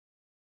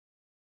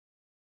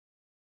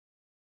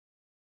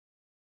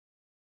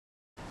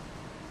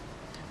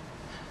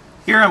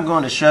Here I'm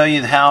going to show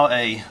you how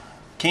a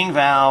king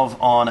valve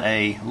on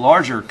a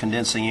larger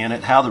condensing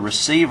unit, how the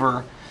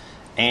receiver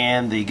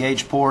and the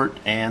gauge port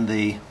and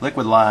the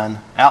liquid line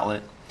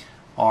outlet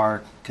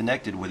are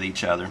connected with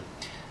each other.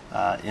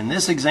 In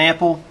this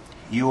example,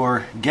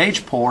 your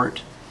gauge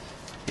port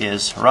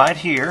is right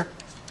here.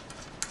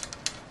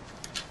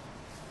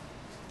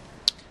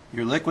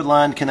 Your liquid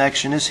line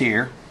connection is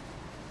here.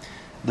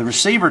 The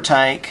receiver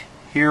tank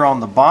here on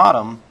the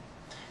bottom,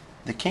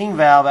 the king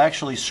valve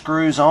actually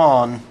screws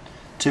on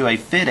to a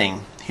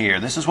fitting here.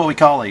 This is what we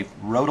call a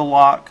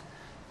Rotolock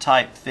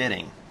type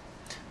fitting.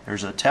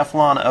 There's a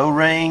Teflon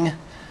O-ring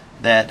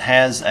that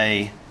has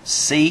a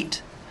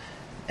seat,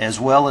 as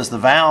well as the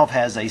valve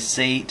has a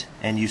seat,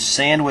 and you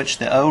sandwich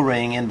the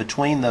O-ring in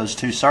between those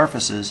two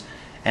surfaces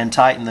and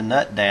tighten the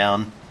nut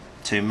down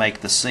to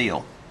make the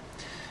seal.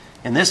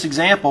 In this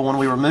example, when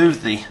we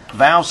remove the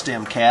valve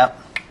stem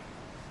cap,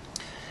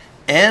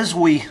 as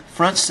we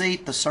front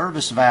seat the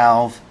service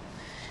valve,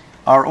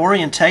 our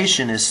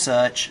orientation is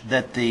such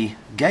that the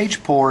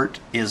gauge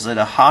port is at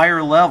a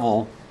higher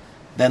level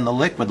than the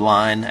liquid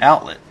line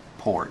outlet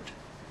port.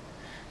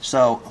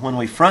 So when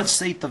we front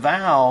seat the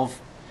valve,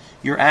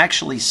 you're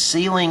actually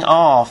sealing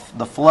off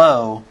the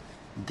flow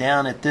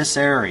down at this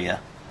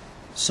area.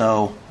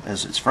 So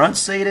as it's front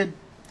seated,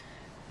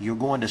 you're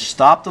going to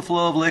stop the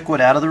flow of liquid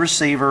out of the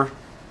receiver.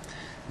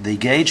 The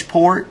gauge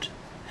port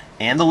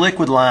and the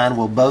liquid line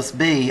will both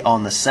be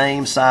on the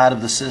same side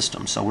of the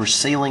system, so we're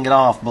sealing it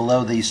off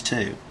below these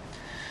two.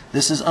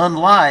 This is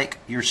unlike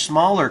your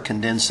smaller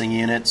condensing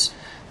units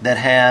that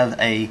have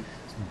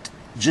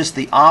just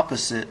the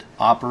opposite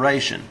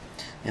operation.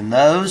 In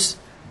those,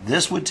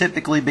 this would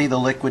typically be the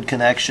liquid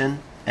connection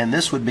and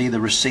this would be the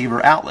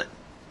receiver outlet.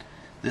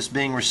 This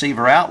being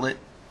receiver outlet,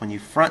 when you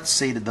front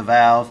seated the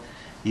valve,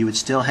 you would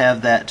still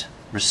have that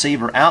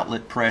receiver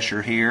outlet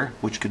pressure here,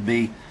 which could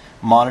be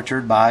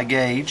monitored by a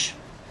gauge,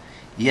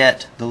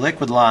 yet the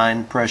liquid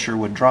line pressure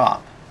would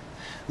drop.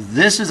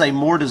 This is a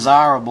more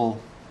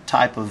desirable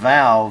type of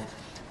valve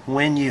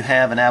when you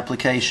have an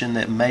application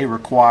that may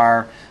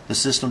require the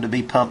system to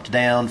be pumped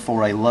down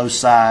for a low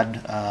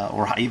side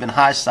or even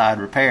high side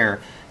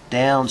repair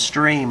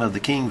downstream of the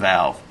king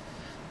valve.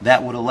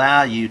 That would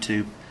allow you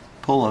to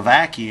pull a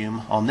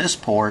vacuum on this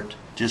port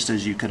just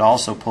as you could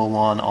also pull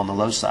one on the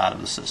low side of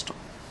the system.